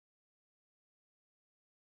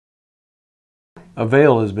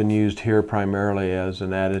AVAIL has been used here primarily as an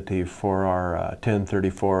additive for our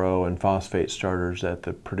 10-34-0 and phosphate starters that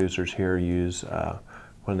the producers here use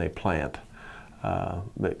when they plant.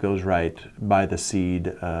 It goes right by the seed.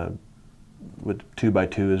 With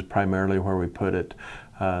 2x2 is primarily where we put it.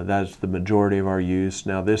 That's the majority of our use.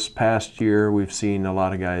 Now this past year we've seen a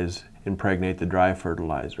lot of guys impregnate the dry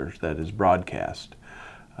fertilizers, that is broadcast.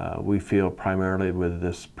 We feel primarily with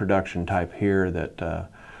this production type here that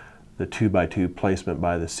the 2x2 placement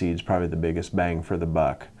by the seed is probably the biggest bang for the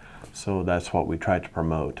buck. So that's what we try to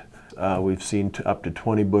promote. We've seen up to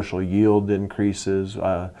 20 bushel yield increases,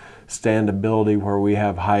 standability where we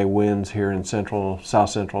have high winds here in south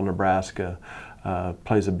central Nebraska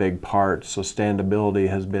plays a big part. So standability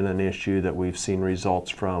has been an issue that we've seen results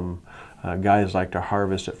from. Guys like to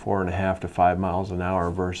harvest at 4.5 to 5 miles an hour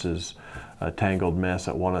versus a tangled mess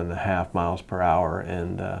at 1.5 miles per hour,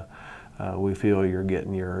 and we feel you're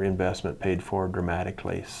getting your investment paid for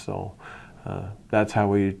dramatically. So that's how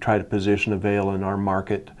we try to position AVAIL in our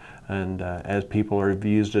market. And as people have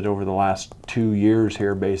used it over the last 2 years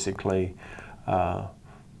here, basically,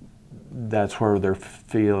 that's where they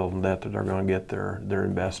feel that they're going to get their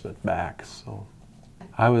investment back. So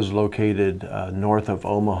I was located north of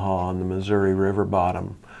Omaha on the Missouri River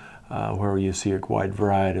bottom, where you see a wide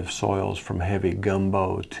variety of soils from heavy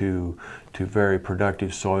gumbo to very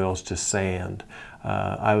productive soils to sand.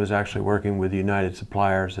 I was actually working with United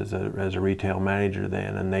Suppliers as a retail manager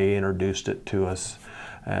then, and they introduced it to us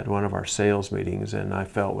at one of our sales meetings, and I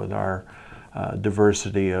felt with our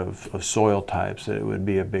diversity of soil types that it would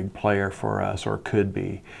be a big player for us, or could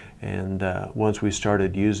be. And once we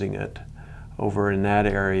started using it over in that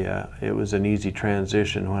area, it was an easy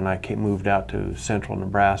transition when I moved out to central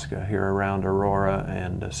Nebraska, here around Aurora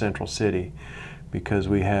and Central City, because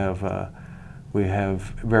we have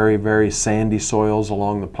very, very sandy soils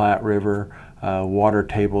along the Platte River, water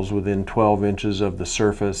tables within 12 inches of the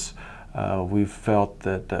surface. We felt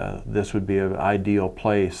that this would be an ideal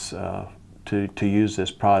place to use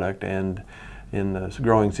this product, and in the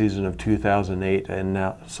growing season of 2008 and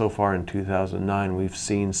now so far in 2009 we've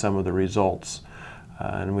seen some of the results,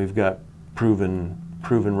 and we've got proven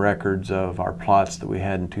records of our plots that we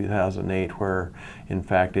had in 2008 where in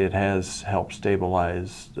fact it has helped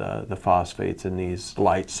stabilize the phosphates in these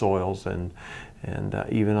light soils, and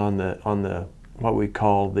even on the what we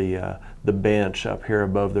call the bench up here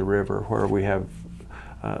above the river where we have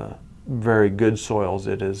very good soils,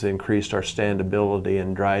 it has increased our standability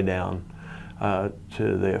and dry down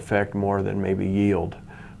to the effect more than maybe yield.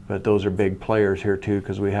 But those are big players here too,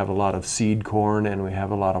 because we have a lot of seed corn and we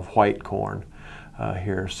have a lot of white corn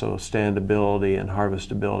here. So standability and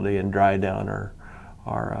harvestability and dry down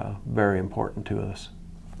are very important to us.